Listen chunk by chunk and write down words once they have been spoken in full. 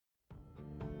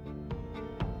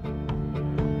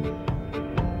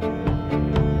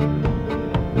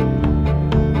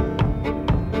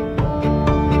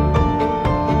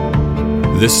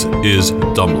This is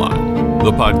Dumbline,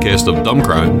 the podcast of dumb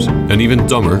crimes and even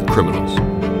dumber criminals.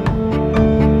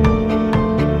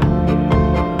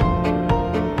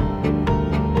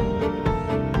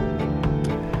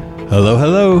 Hello,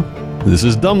 hello. This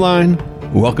is Dumbline.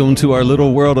 Welcome to our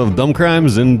little world of dumb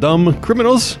crimes and dumb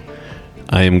criminals.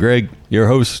 I am Greg, your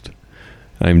host.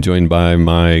 I am joined by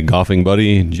my golfing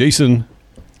buddy, Jason.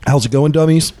 How's it going,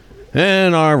 dummies?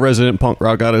 And our resident punk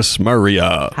rock goddess,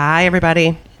 Maria. Hi,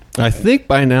 everybody. I think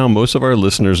by now most of our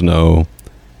listeners know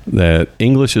that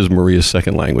English is Maria's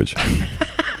second language.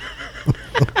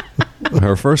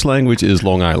 Her first language is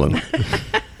Long Island.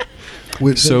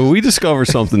 So we discovered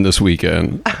something this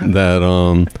weekend that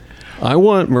I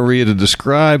want Maria to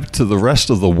describe to the rest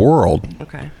of the world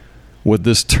what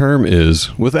this term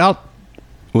is without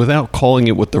calling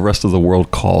it what the rest of the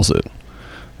world calls it.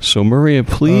 So Maria,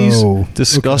 please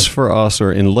discuss for us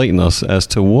or enlighten us as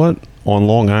to what on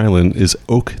Long Island is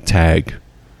oak tag.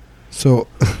 So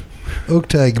oak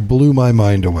tag blew my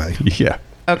mind away. Yeah.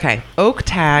 Okay. Oak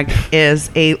tag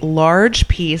is a large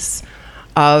piece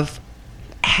of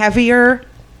heavier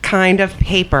kind of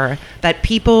paper that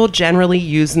people generally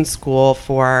use in school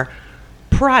for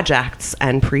projects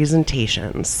and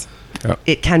presentations. Yep.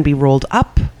 It can be rolled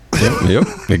up. Yep,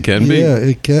 it can be. Yeah,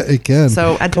 it can.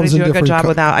 So did I do a good job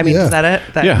without? I mean, is that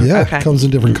it? Yeah. Okay. It comes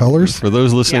in different colors. For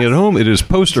those listening at home, it is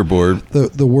poster board.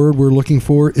 The word we're looking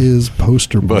for is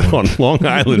poster board. But on Long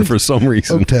Island, for some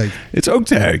reason, oak tag. It's oak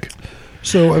tag.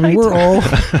 So I mean, we're all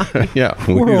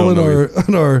we're all in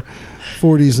our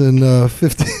 40s and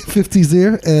 50s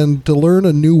there, and to learn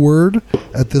a new word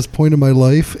at this point in my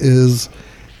life is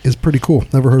pretty cool.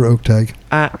 Never heard of oak tag.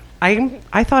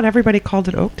 I thought everybody called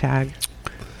it oak tag.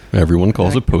 Everyone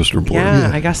calls it poster board.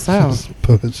 Yeah, I guess so.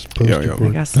 Poster board. I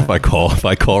guess so. If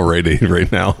I call Rite Aid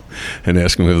right now and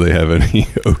ask them if they have any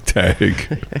oak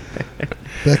tag,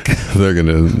 they're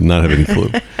gonna not have any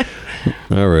clue.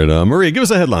 All right, Maria, give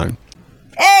us a headline.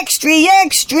 Extra,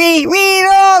 extra, read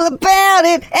all about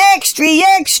it. Extra,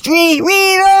 extra,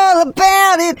 read all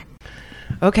about it.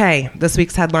 Okay, this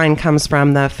week's headline comes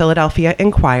from the Philadelphia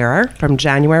Inquirer from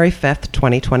January 5th,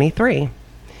 2023.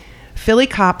 Philly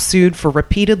cop sued for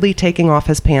repeatedly taking off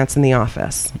his pants in the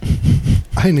office.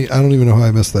 I don't even know how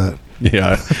I missed that.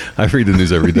 Yeah, I read the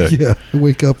news every day. Yeah, I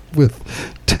wake up with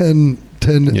 10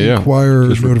 Inquirer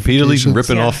just repeatedly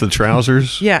ripping Yeah. off the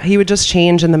trousers. Yeah, he would just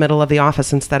change in the middle of the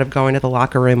office instead of going to the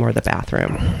locker room or the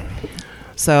bathroom.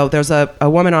 So there's a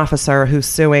woman officer who's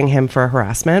suing him for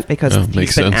harassment because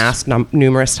he's been asked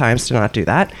numerous times to not do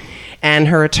that. And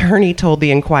her attorney told the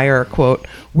Inquirer, quote,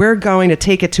 "We're going to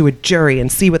take it to a jury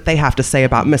and see what they have to say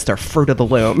about Mr. Fruit of the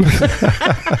Loom."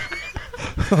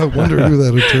 I wonder who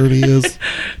that attorney is.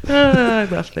 I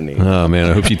left the name. Oh,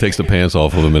 man, I hope she takes the pants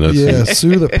off of him. Yeah,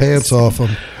 sue the pants off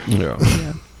him. Yeah.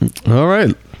 All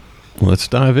right, let's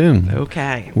dive in.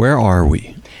 Okay. Where are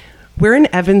we? We're in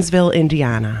Evansville,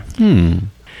 Indiana.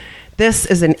 This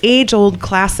is an age-old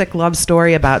classic love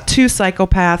story about two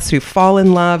psychopaths who fall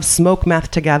in love, smoke meth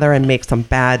together, and make some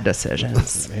bad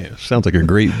decisions. Man, sounds like a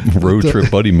great road trip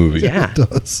buddy movie. Yeah. It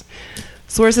does.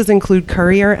 Sources include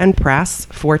Courier and Press,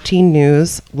 14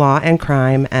 News, Law and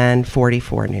Crime, and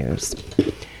 44 News.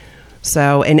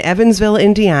 So in Evansville,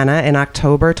 Indiana, in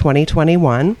October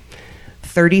 2021,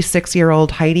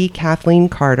 36-year-old Heidi Kathleen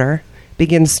Carter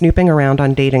begins snooping around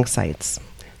on dating sites.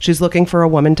 She's looking for a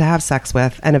woman to have sex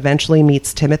with and eventually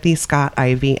meets Timothy Scott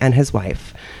Ivey and his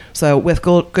wife. So with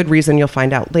good reason, you'll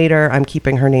find out later. I'm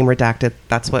keeping her name redacted.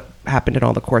 That's what happened in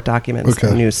all the court documents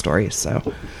and news stories.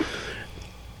 So,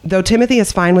 though Timothy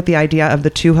is fine with the idea of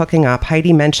the two hooking up,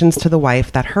 Heidi mentions to the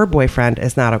wife that her boyfriend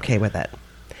is not okay with it.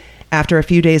 After a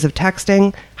few days of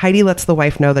texting, Heidi lets the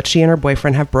wife know that she and her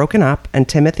boyfriend have broken up, and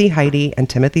Timothy, Heidi, and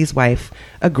Timothy's wife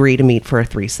agree to meet for a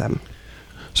threesome.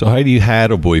 So Heidi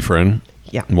had a boyfriend.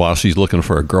 Yeah. While she's looking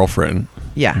for a girlfriend.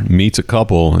 Yeah. Meets a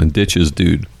couple and ditches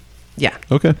dude. Yeah.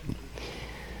 Okay.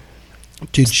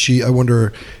 Did she, I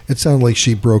wonder, it sounded like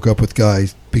she broke up with Guy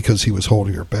because he was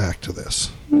holding her back to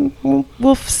this.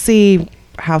 We'll see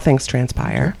how things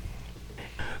transpire.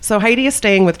 So Heidi is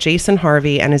staying with Jason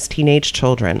Harvey and his teenage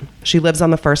children. She lives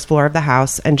on the first floor of the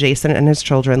house, and Jason and his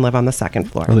children live on the second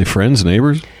floor. Are they friends,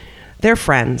 neighbors? They're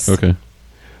friends. Okay.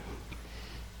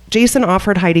 Jason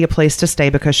offered Heidi a place to stay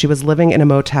because she was living in a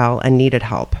motel and needed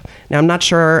help. Now, I'm not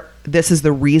sure this is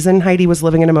the reason Heidi was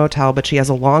living in a motel, but she has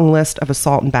a long list of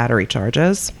assault and battery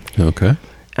charges. Okay.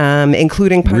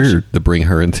 Including... Weird to bring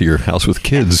her into your house with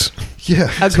kids. Yeah.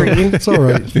 Agreed. It's all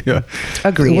right. Yeah.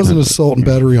 Agreed. It wasn't assault and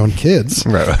battery on kids.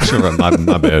 Right.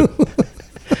 My bad.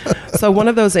 So one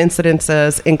of those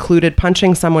incidences included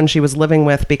punching someone she was living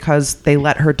with because they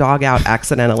let her dog out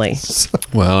accidentally.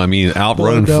 Well, I mean, out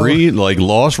running free, like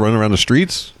lost, running around the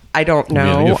streets. I don't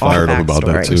know. Yeah, get fired up about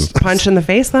that too. Punch in the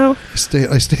face, though.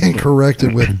 I stand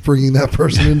corrected with bringing that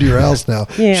person into your house now.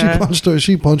 Yeah.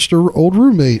 She punched her old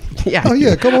roommate. Yeah. Oh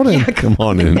yeah, come on in. Come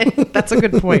on in. That's a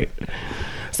good point.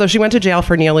 So she went to jail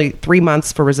for nearly 3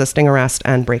 months for resisting arrest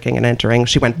and breaking and entering.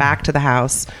 She went back to the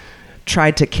house,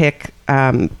 tried to kick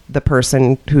the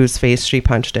person whose face she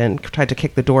punched in, tried to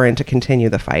kick the door in to continue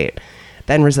the fight,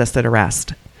 then resisted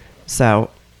arrest. So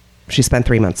she spent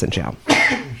 3 months in jail.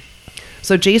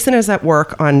 So Jason is at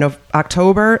work on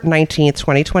October 19th,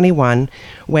 2021,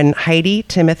 when Heidi,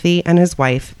 Timothy, and his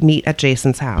wife meet at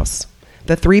Jason's house.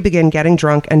 The three begin getting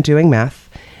drunk and doing meth,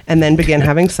 and then begin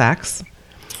having sex.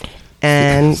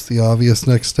 And it's the obvious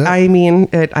next step. I mean,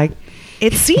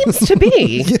 it seems to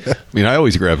be. Yeah. I mean, I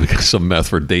always grab some meth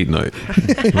for date night.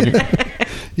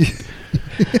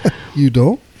 You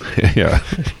don't? Yeah.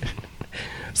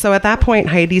 So at that point,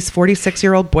 Heidi's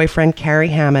 46-year-old boyfriend, Carrie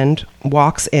Hammond,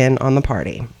 walks in on the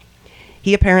party.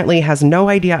 He apparently has no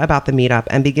idea about the meetup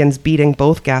and begins beating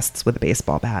both guests with a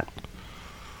baseball bat.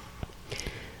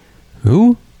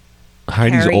 Who?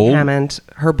 Heidi's Carrie old? Hammond,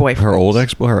 her boyfriend.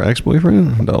 Her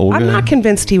ex-boyfriend? The old I'm guy? not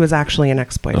convinced he was actually an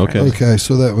ex-boyfriend. Okay,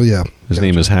 so that, well, yeah. His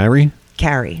name is Harry?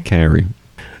 Carrie.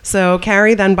 So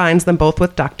Carrie then binds them both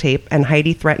with duct tape, and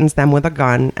Heidi threatens them with a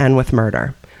gun and with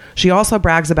murder. She also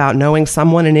brags about knowing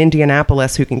someone in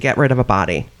Indianapolis who can get rid of a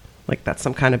body. Like that's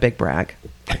some kind of big brag.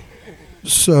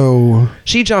 So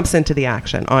she jumps into the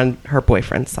action on her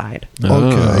boyfriend's side.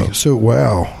 Okay. So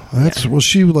wow. That's well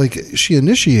she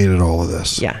initiated all of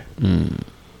this. Yeah.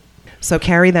 So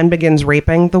Carrie then begins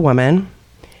raping the woman,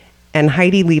 and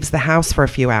Heidi leaves the house for a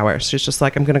few hours. She's just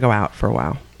like, I'm going to go out for a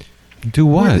while. Do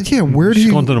what? Where do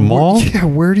you going to the mall?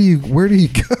 Where do you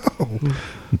go?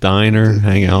 Diner,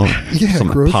 hang out. Yeah, some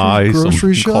pie,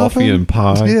 grocery some shopping? coffee and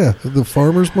pie. Yeah, the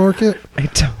farmer's market. I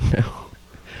don't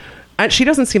know. She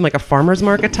doesn't seem like a farmer's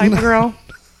market type of girl.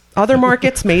 Other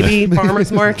markets, maybe.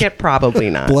 Farmer's market, probably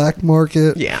not. Black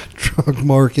market. Yeah. Drug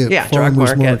market. Yeah,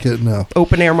 farmer's drug market. No.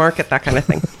 Open air market, that kind of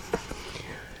thing.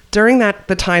 During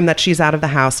the time that she's out of the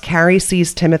house, Carrie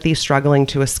sees Timothy struggling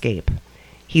to escape.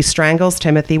 He strangles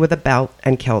Timothy with a belt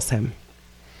and kills him.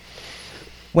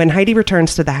 When Heidi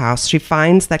returns to the house, she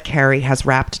finds that Carrie has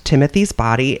wrapped Timothy's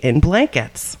body in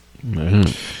blankets.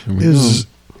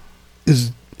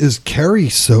 Is Carrie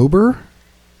sober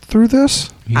through this?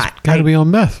 He's got to be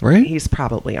on meth, right? He's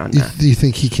probably on meth. Do you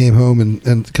think he came home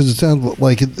and because it sounds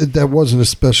like that wasn't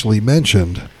especially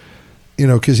mentioned,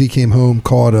 because he came home,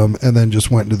 caught him, and then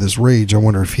just went into this rage. I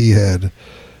wonder if he had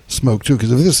smoke too,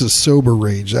 because if this is sober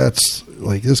rage, that's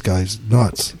like, this guy's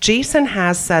nuts. Jason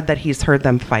has said that he's heard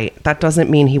them fight. That doesn't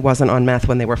mean he wasn't on meth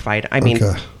when they were fighting. I mean,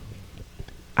 okay.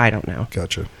 I don't know.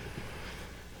 Gotcha.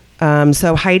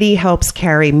 So Heidi helps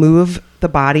Carrie move the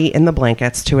body in the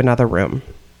blankets to another room.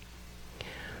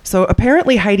 So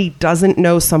apparently Heidi doesn't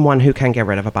know someone who can get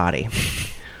rid of a body.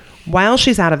 While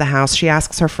she's out of the house, she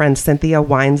asks her friend Cynthia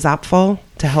Weinzapfel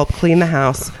to help clean the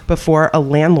house before a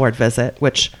landlord visit,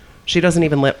 which she doesn't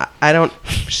even live.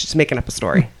 She's making up a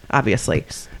story, obviously.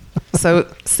 So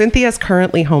Cynthia's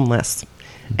currently homeless,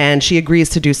 and she agrees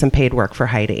to do some paid work for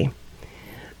Heidi.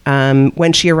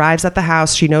 When she arrives at the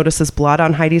house, she notices blood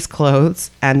on Heidi's clothes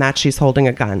and that she's holding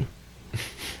a gun.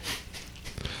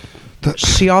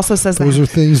 She also says those are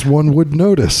things one would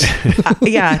notice.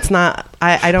 Yeah, it's not.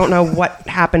 I don't know what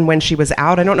happened when she was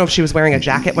out. I don't know if she was wearing a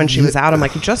jacket when she was out. I'm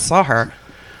like, you just saw her.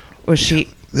 Was she?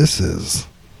 This is.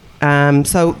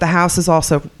 So the house is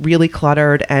also really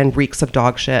cluttered and reeks of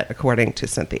dog shit, according to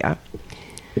Cynthia.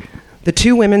 The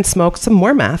two women smoke some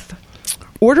more meth,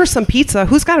 order some pizza.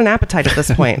 Who's got an appetite at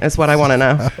this point is what I want to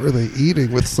know. How are they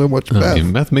eating with so much meth? I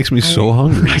mean, meth makes me so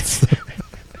hungry.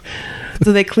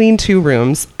 So they clean 2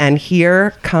 rooms, and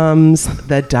here comes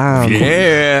the dumb.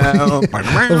 Yeah.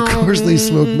 Of course they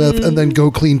smoke meth and then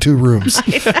go clean 2 rooms.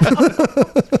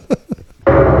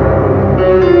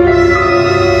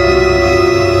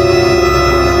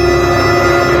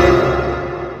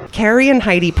 Carrie and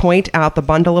Heidi point out the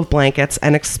bundle of blankets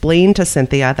and explain to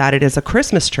Cynthia that it is a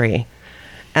Christmas tree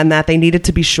and that they needed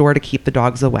to be sure to keep the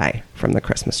dogs away from the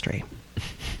Christmas tree.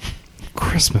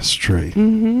 Christmas tree.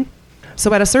 Mm-hmm.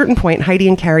 So at a certain point, Heidi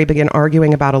and Carrie begin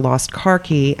arguing about a lost car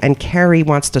key, and Carrie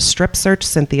wants to strip search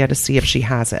Cynthia to see if she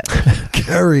has it.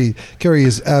 Carrie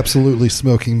is absolutely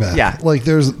smoking meth. Yeah. Like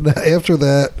there's, after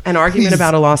that. An argument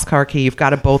about a lost car key, you've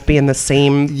got to both be in the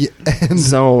same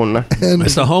zone. And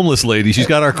it's the homeless lady. She's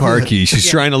got our car key. She's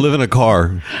trying to live in a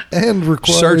car. And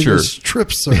requiring a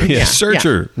strip search. Yeah, search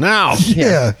her now.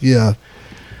 Yeah.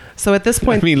 So at this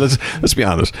point, I mean, let's be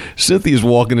honest. Cynthia's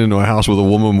walking into a house with a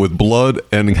woman with blood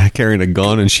and carrying a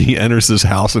gun, and she enters this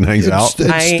house and hangs out.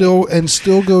 And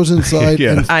still goes inside.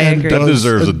 Yeah, and, I agree. That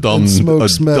deserves a dumb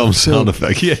sound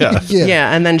effect. Yeah.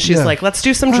 Yeah, and then she's like, "Let's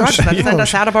do some drugs that send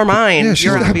us out of our mind." Yeah,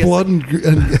 she's got blood and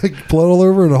blood all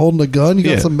over and holding a gun. You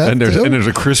got some meth and there's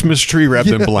a Christmas tree wrapped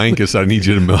in blankets. I need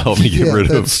you to help me get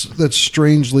rid of. That's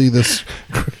strangely this.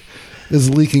 Is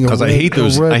leaking because I hate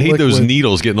those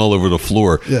needles getting all over the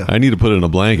floor. Yeah. I need to put it in a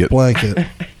blanket.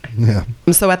 Yeah.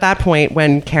 So at that point,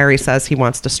 when Carrie says he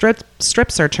wants to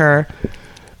strip search her,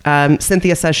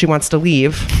 Cynthia says she wants to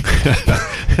leave.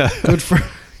 Good for.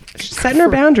 She's setting her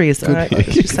boundaries.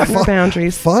 She's setting her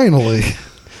boundaries. Finally.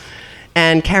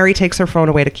 And Carrie takes her phone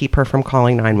away to keep her from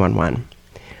calling 911.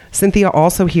 Cynthia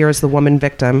also hears the woman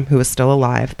victim, who is still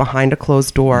alive, behind a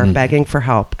closed door, begging for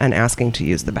help and asking to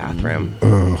use the bathroom.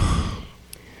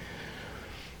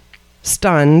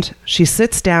 Stunned, she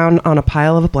sits down on a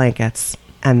pile of blankets,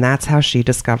 and that's how she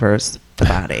discovers the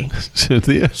body.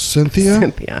 Cynthia?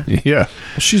 Yeah.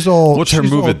 She's all... What's her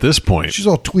move at this point? She's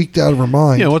all tweaked out of her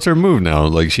mind. Yeah, what's her move now?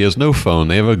 Like, she has no phone.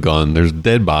 They have a gun. There's a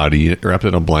dead body wrapped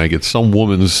in a blanket. Some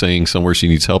woman's saying somewhere she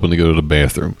needs help and to go to the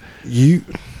bathroom.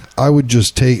 I would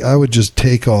just take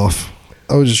off.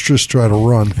 I would just try to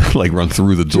run. Like run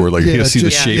through the door. Like you can see the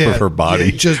shape of her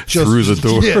body through the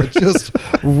door. Yeah, just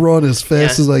run as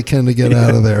fast as I can to get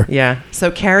out of there. Yeah. So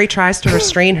Carrie tries to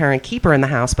restrain her and keep her in the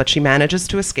house, but she manages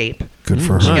to escape. Good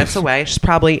for her. She gets away.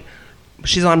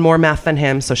 She's on more meth than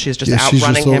him, so she's just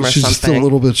outrunning him or she's something. She's just a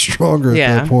little bit stronger at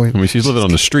that point. I mean, she's living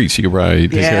on the street. She could probably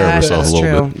take care of herself a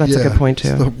little bit. That's a good point,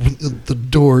 too. The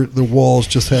door, the walls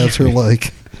just has her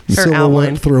like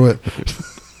silhouette through it.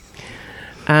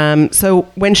 So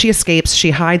when she escapes,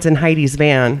 she hides in Heidi's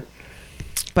van,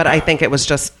 but I think it was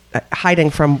just hiding.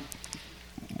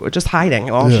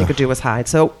 All she could do was hide.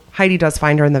 So Heidi does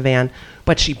find her in the van,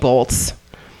 but she bolts.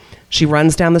 She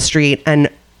runs down the street, and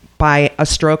by a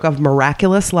stroke of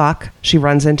miraculous luck, she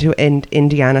runs into an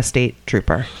Indiana State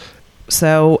Trooper.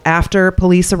 So after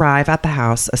police arrive at the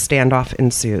house, a standoff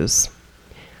ensues.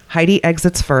 Heidi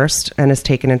exits first and is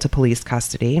taken into police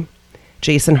custody.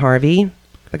 Jason Harvey,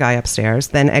 the guy upstairs,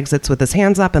 then exits with his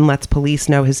hands up and lets police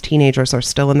know his teenagers are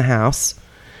still in the house.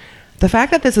 The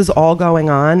fact that this is all going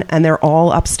on and they're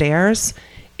all upstairs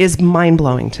is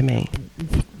mind-blowing to me.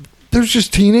 There's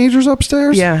just teenagers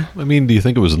upstairs? Yeah. I mean, do you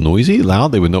think it was noisy,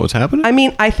 loud? They would know what's happening? I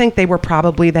mean, I think they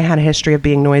had a history of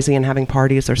being noisy and having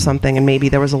parties or something, and maybe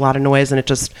there was a lot of noise and it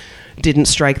just didn't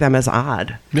strike them as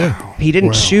odd. Yeah. He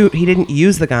didn't shoot. He didn't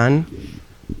use the gun.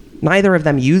 Neither of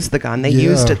them used the gun. They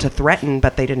used it to threaten,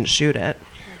 but they didn't shoot it.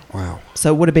 Wow.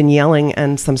 So it would have been yelling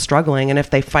and some struggling, and if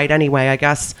they fight anyway, I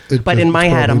guess. But in my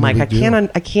head, I'm like, I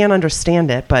can't understand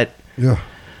it. But they have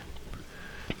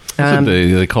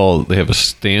a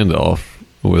standoff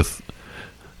with.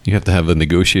 You have to have a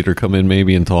negotiator come in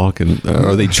maybe and talk, and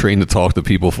are they trained to talk to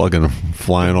people fucking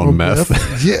flying on meth?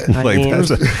 Yeah,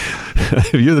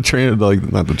 if you're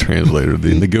not the translator,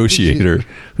 the negotiator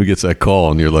who gets that call,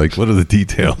 and you're like, what are the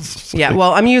details? Yeah,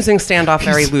 well, I'm using standoff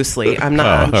very loosely. I'm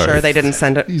not sure they didn't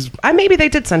send it. Maybe they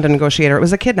did send a negotiator. It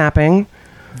was a kidnapping.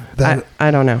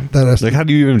 I don't know. Like, how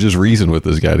do you even just reason with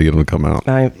this guy to get him to come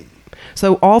out?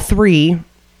 So all three.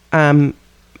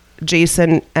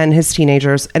 Jason and his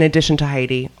teenagers, in addition to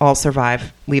Heidi, all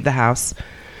survive, leave the house.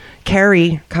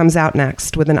 Carrie comes out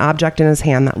next with an object in his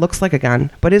hand that looks like a gun,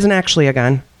 but isn't actually a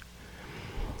gun.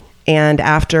 And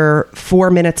after 4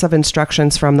 minutes of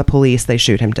instructions from the police, they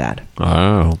shoot him dead.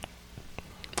 Oh.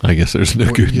 I guess there's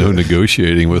no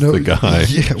negotiating with the guy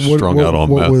strung out on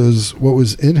meth. What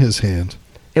was in his hand?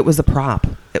 It was a prop.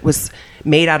 It was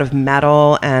made out of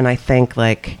metal and I think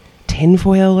like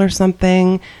tinfoil or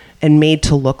something. And made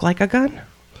to look like a gun.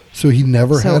 So he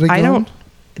never had a gun?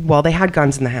 Well, they had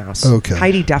guns in the house. Okay.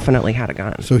 Heidi definitely had a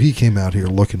gun. So he came out here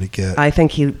looking to get... I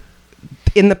think in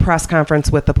the press conference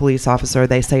with the police officer,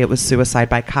 they say it was suicide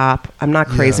by cop. I'm not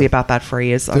crazy about that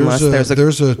phrase unless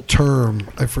there's a term.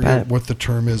 I forget what the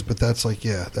term is, but that's like,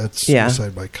 that's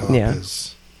suicide by cop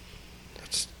is...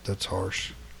 That's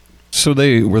harsh. So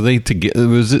were they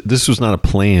together? This was not a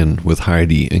plan with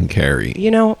Heidi and Carrie.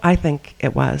 I think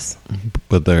it was.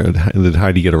 But did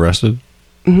Heidi get arrested?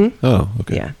 Mm-hmm. Oh,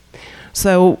 okay. Yeah.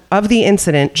 So of the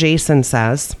incident, Jason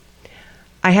says,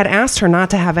 I had asked her not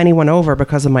to have anyone over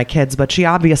because of my kids, but she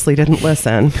obviously didn't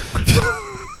listen.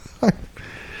 I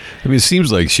mean, it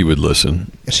seems like she would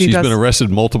listen. She's been arrested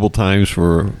multiple times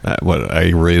for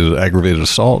aggravated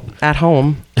assault at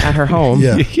her home.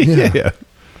 Yeah.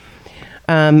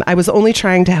 I was only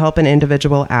trying to help an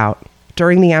individual out.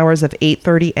 During the hours of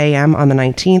 8:30 a.m. on the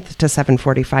 19th to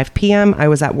 7:45 p.m., I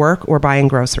was at work or buying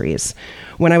groceries.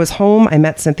 When I was home, I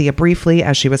met Cynthia briefly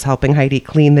as she was helping Heidi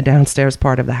clean the downstairs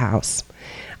part of the house.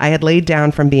 I had laid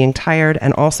down from being tired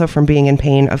and also from being in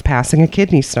pain of passing a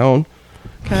kidney stone.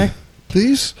 Okay.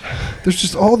 There's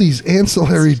just all these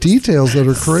ancillary details that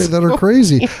are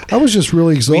crazy. I was just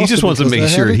really exhausted. He just wants to make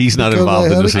sure he's not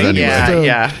involved in this anyway.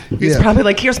 Yeah. He's probably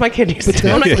like, here's my kidney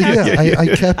stone. I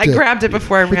kept it. I grabbed it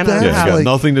before I ran out of the house. It's got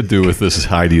nothing to do with this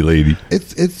Heidi lady.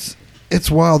 It's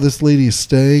wild. This lady is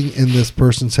staying in this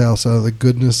person's house out of the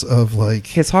goodness of like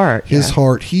his heart.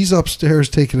 Heart. He's upstairs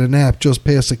taking a nap just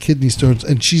past the kidney stones,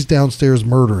 and she's downstairs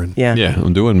murdering. Yeah.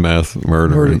 I'm doing meth,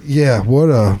 murdering. Yeah. What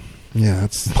a. Yeah,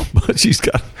 it's. But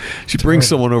she brings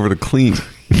someone over to clean.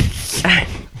 I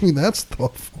mean, that's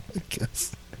thoughtful, I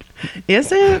guess.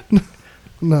 Is it?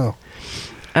 No.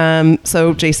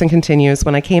 So Jason continues,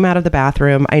 when I came out of the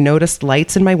bathroom, I noticed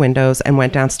lights in my windows and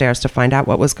went downstairs to find out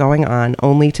what was going on,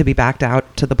 only to be backed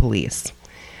out to the police.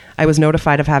 I was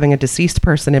notified of having a deceased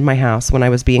person in my house when I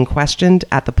was being questioned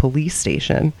at the police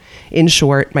station. In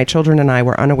short, my children and I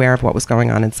were unaware of what was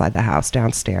going on inside the house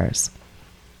downstairs.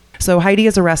 So Heidi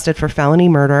is arrested for felony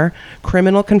murder,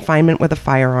 criminal confinement with a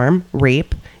firearm,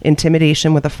 rape,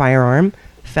 intimidation with a firearm,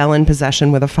 felon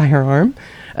possession with a firearm,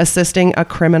 assisting a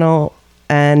criminal,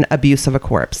 and abuse of a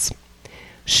corpse.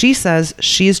 She says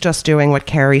she's just doing what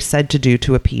Carrie said to do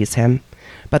to appease him,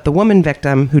 but the woman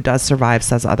victim, who does survive,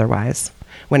 says otherwise.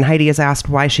 When Heidi is asked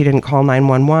why she didn't call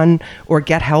 911 or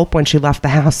get help when she left the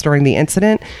house during the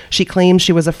incident, she claims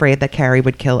she was afraid that Carrie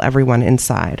would kill everyone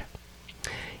inside.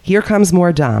 Here comes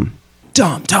more dumb.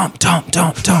 Dumb.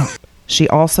 She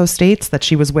also states that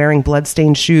she was wearing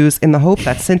bloodstained shoes in the hope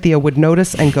that Cynthia would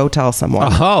notice and go tell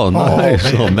someone. Oh, nice.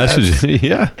 Little message.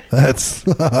 Yeah. That's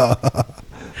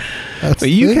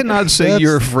you cannot say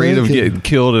you're afraid of getting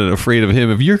killed and afraid of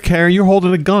him. If you're Carrie, you're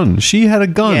holding a gun. She had a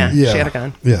gun. Yeah, she had a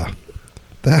gun. Yeah.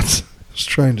 That's just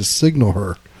trying to signal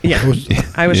her. Yeah.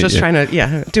 I was just trying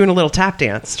to, doing a little tap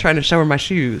dance, trying to show her my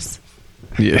shoes.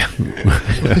 Yeah.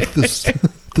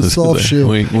 The soft shoe.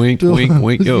 Wink, wink, wink,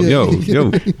 wink. Yo.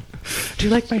 Do you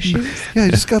like my shoes? Yeah, I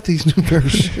just got these new pair of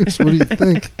shoes. What do you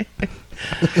think?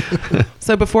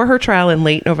 So before her trial in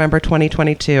late November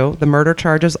 2022, the murder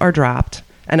charges are dropped,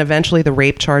 and eventually the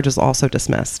rape charge is also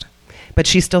dismissed. But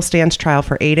she still stands trial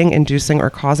for aiding, inducing, or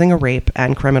causing a rape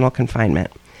and criminal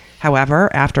confinement.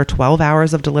 However, after 12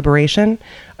 hours of deliberation,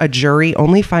 a jury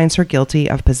only finds her guilty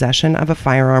of possession of a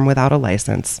firearm without a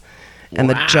license, and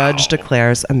the judge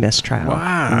declares a mistrial.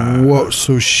 Wow. Whoa,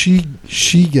 so she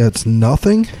gets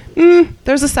nothing?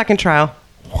 There's a second trial.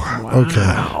 Wow.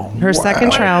 Okay. Her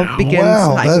second trial begins.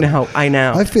 Wow, I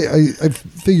know. I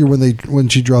figure when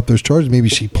she dropped those charges, maybe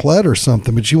she pled or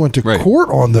something, but she went to court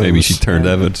on those. Maybe she turned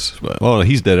evidence. Well,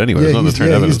 he's dead anyway.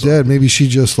 He's dead. Maybe she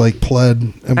just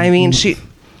pled. I mean,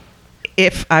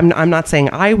 I'm not saying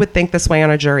I would think this way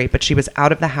on a jury, but she was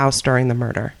out of the house during the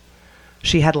murder.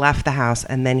 She had left the house,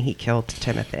 and then he killed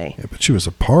Timothy. Yeah, but she was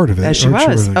a part of it. She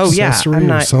was.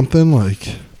 Or something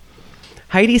like.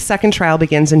 Heidi's second trial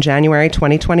begins in January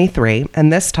 2023,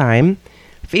 and this time,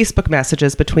 Facebook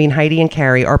messages between Heidi and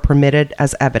Carrie are permitted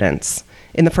as evidence.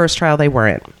 In the first trial, they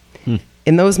weren't.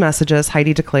 In those messages,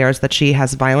 Heidi declares that she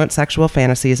has violent sexual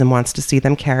fantasies and wants to see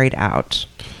them carried out.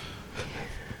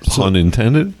 Pun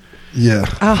intended? Yeah.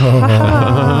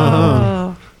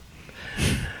 Oh.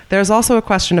 There's also a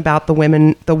question about the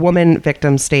woman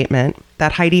victim's statement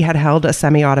that Heidi had held a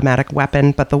semi-automatic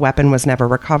weapon, but the weapon was never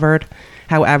recovered.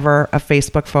 However, a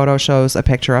Facebook photo shows a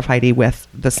picture of Heidi with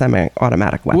the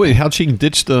semi-automatic weapon. Wait, how'd she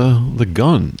ditch the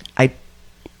gun? I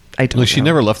don't know. She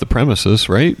never left the premises,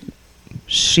 right?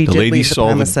 She did leave the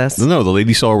premises. The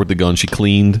lady saw her with the gun. She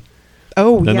cleaned.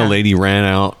 Oh, Then the lady ran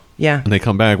out. Yeah. And they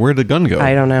come back. Where'd the gun go?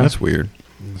 I don't know. That's weird.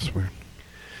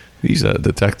 These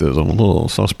detectives, I'm a little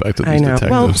suspect of these detectives.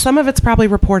 Well, some of it's probably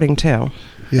reporting too.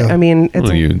 Yeah. I mean,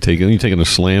 you taking a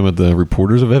slam at the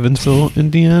reporters of Evansville,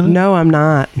 Indiana? No, I'm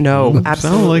not. No,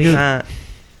 absolutely not.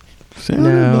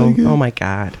 No. Like it. Oh my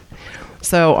God.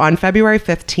 So on February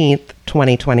 15th,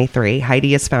 2023,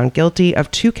 Heidi is found guilty of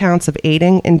 2 counts of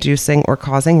aiding, inducing, or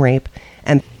causing rape.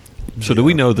 And so do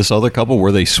we know this other couple,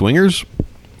 were they swingers?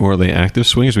 Or are they active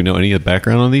swingers? Do we know any of the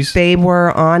background on these? They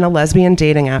were on a lesbian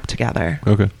dating app together.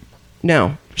 Okay.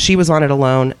 No, she was on it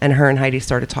alone, and her and Heidi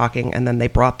started talking, and then they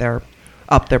brought their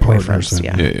boyfriends.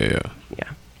 Yeah.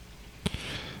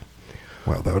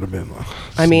 Wow, that would have been.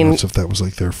 Nuts if that was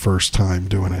like their first time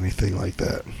doing anything like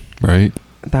that. Right.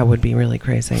 That would be really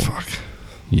crazy. Fuck.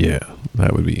 Yeah,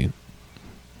 that would be.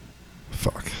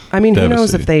 Fuck. I mean, who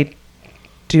knows if they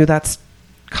do that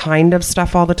kind of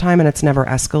stuff all the time and it's never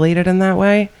escalated in that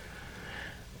way.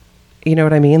 You know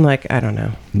what I mean? Like, I don't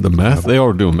know. The meth? They all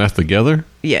were doing meth together?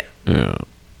 Yeah. Yeah.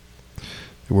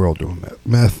 We're all doing meth.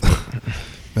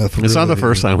 Meth. It's not the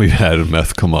first time we've had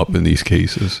meth come up in these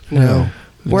cases. No.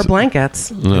 Or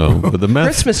blankets. No, but the meth...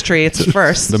 Christmas tree, it's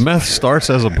first. The meth starts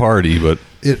as a party, but...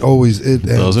 It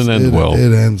doesn't end well.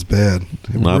 It ends bad.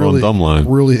 Not really, on Dumbline.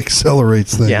 Really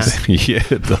accelerates things. Yeah. Yeah,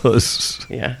 it does.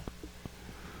 Yeah.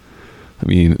 I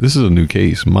mean, this is a new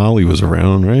case. Molly was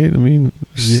around, right? I mean,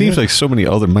 it seems like so many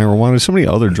other marijuana, so many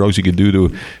other drugs you could do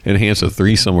to enhance a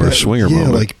threesome or a swinger moment.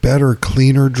 Yeah, like better,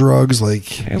 cleaner drugs.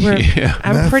 Like,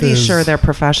 I'm pretty sure they're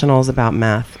professionals about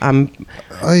meth.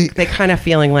 They kind of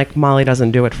feeling like Molly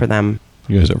doesn't do it for them.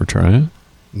 You guys ever try it?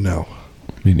 No.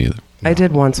 Me neither. I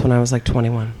did once when I was like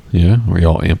 21. Yeah? Were you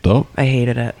all amped up? I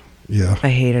hated it. Yeah. I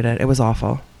hated it. It was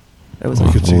awful. It was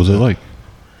awful. What was it like?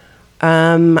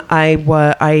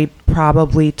 I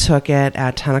probably took it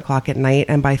at 10 o'clock at night,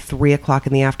 and by 3 o'clock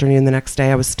in the afternoon the next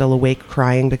day, I was still awake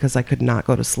crying because I could not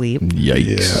go to sleep.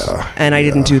 Yikes. Yeah. And I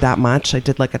didn't do that much. I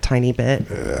did like a tiny bit.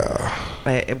 Yeah.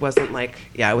 But it wasn't like,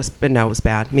 it was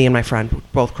bad. Me and my friend were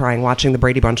both crying watching the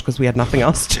Brady Bunch because we had nothing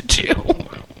else to do.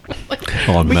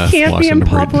 We can't be in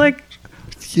public.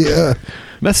 Yeah.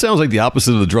 Meth sounds like the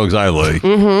opposite of the drugs I like,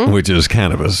 which is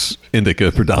cannabis,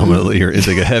 indica predominantly, or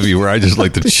indica heavy, where I just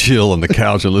like to chill on the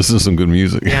couch and listen to some good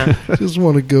music. Yeah. I just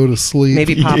want to go to sleep.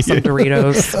 Maybe pop some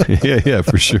Doritos. Yeah,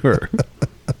 for sure.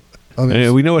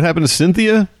 And we know what happened to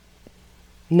Cynthia?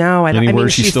 No, I don't. Anywhere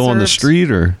she's still on the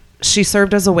street, or? She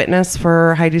served as a witness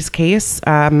for Heidi's case.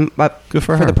 Good for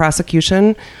her. For the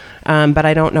prosecution. But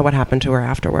I don't know what happened to her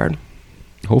afterward.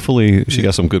 Hopefully she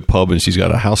got some good pub and she's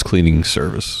got a house cleaning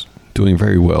service. Doing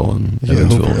very well in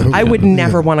Evansville. I would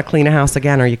never want to clean a house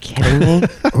again. Are you kidding me?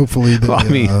 Hopefully,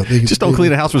 just don't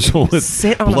clean a house with someone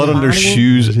with blood on their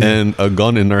shoes and a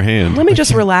gun in their hand. Let me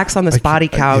just relax on this body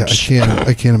couch.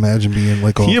 I can't imagine being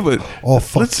like all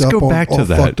fucked up.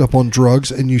 Fucked up on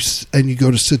drugs, and you go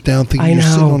to sit down thinking you're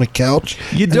sitting on a couch.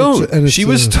 You don't. She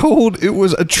was told it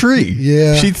was a tree.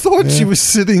 Yeah, she thought she was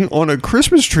sitting on a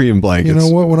Christmas tree in blankets. You know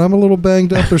what? When I'm a little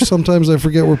banged up, there's sometimes I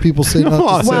forget where people say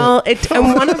not to sit. Well,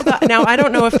 and one of the. Now, I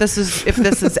don't know if this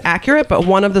is accurate, but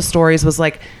one of the stories was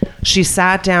like she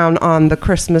sat down on the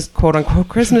Christmas, quote unquote,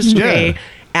 Christmas tree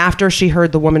after she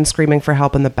heard the woman screaming for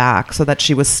help in the back, so that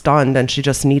she was stunned and she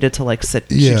just needed to like sit.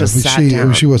 Yeah, she just sat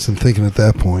down. She wasn't thinking at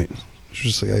that point. She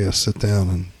was just like, I gotta sit down.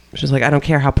 And she's like, I don't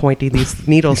care how pointy these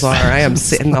needles are. I am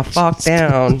sitting the fuck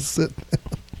down.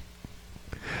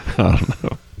 I don't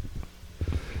know.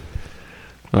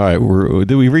 All right,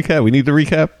 did we recap? We need to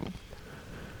recap.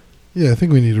 Yeah, I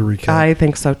think we need to recap. I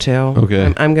think so too.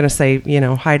 Okay. I'm going to say,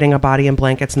 hiding a body in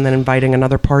blankets and then inviting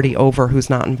another party over who's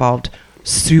not involved.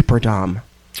 Super dumb.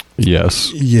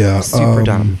 Yes. Yeah. Super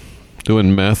dumb.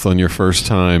 Doing meth on your first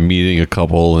time, meeting a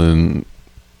couple and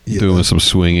doing some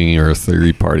swinging or a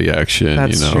theory party action.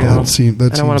 That's true. I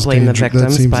don't want to blame the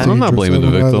victims, but I'm not blaming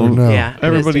the victim. Yeah,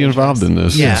 everybody involved in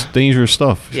this. Yeah. It's dangerous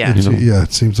stuff. Yeah. Yeah,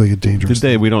 it seems like a dangerous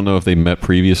thing. We don't know if they met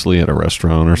previously at a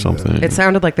restaurant or something. It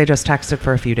sounded like they just texted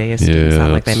for a few days. It didn't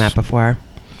sound like they met before.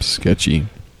 Sketchy.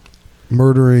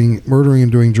 Murdering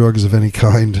and doing drugs of any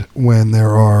kind when there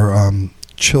are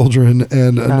children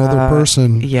and another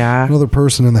person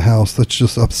in the house that's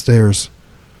just upstairs.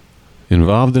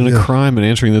 Involved in a crime and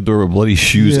answering the door with bloody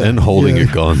shoes and holding a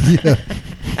gun.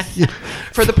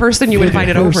 For the person you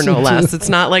invited over, no less. It's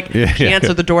not like she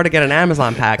answered the door to get an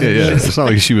Amazon package. Yeah. It's not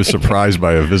like she was surprised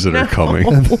by a visitor coming.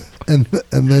 And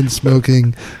then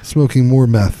smoking more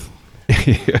meth.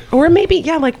 Or maybe,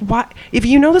 like, why? If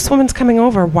you know this woman's coming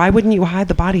over, why wouldn't you hide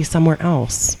the body somewhere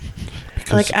else?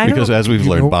 Because as we've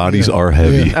learned, bodies are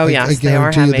heavy. Yeah. Oh, yes, I they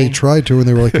are heavy. They tried to, and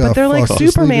they were like, but they're like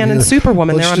Superman and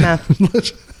Superwoman. They're on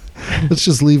meth. Let's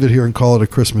just leave it here and call it a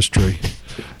Christmas tree.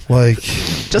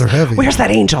 They're heavy. Where's that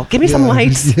angel? Give me some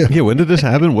lights. Yeah. When did this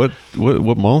happen? What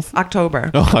month? October.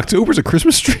 Oh, October's a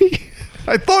Christmas tree?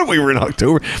 I thought we were in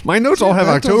October. My notes all have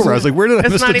October. I was like, where did I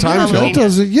miss the time zone?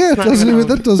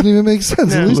 That doesn't even make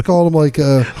sense. No. At least call them like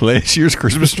last year's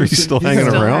Christmas tree still hanging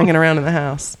around. Hanging around in the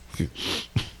house.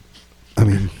 I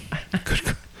mean,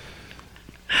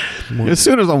 as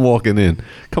soon as I'm walking in,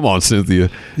 come on, Cynthia.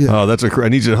 Yeah. I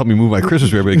need you to help me move my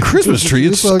Christmas tree. But Christmas tree,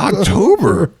 it's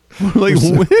October. Like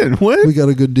when? We got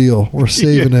a good deal. We're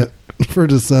saving it for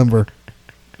December.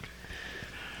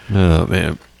 Oh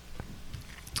man.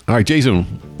 All right, Jason,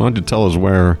 why don't you tell us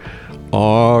where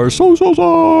our socials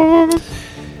are?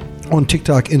 On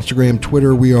TikTok, Instagram,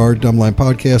 Twitter, we are Dumbline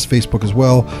Podcast. Facebook as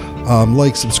well.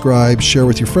 Like, subscribe, share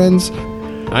with your friends.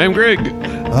 I am Greg.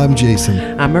 I'm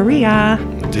Jason. I'm Maria.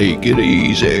 Take it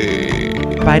easy.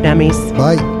 Bye, dummies.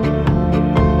 Bye.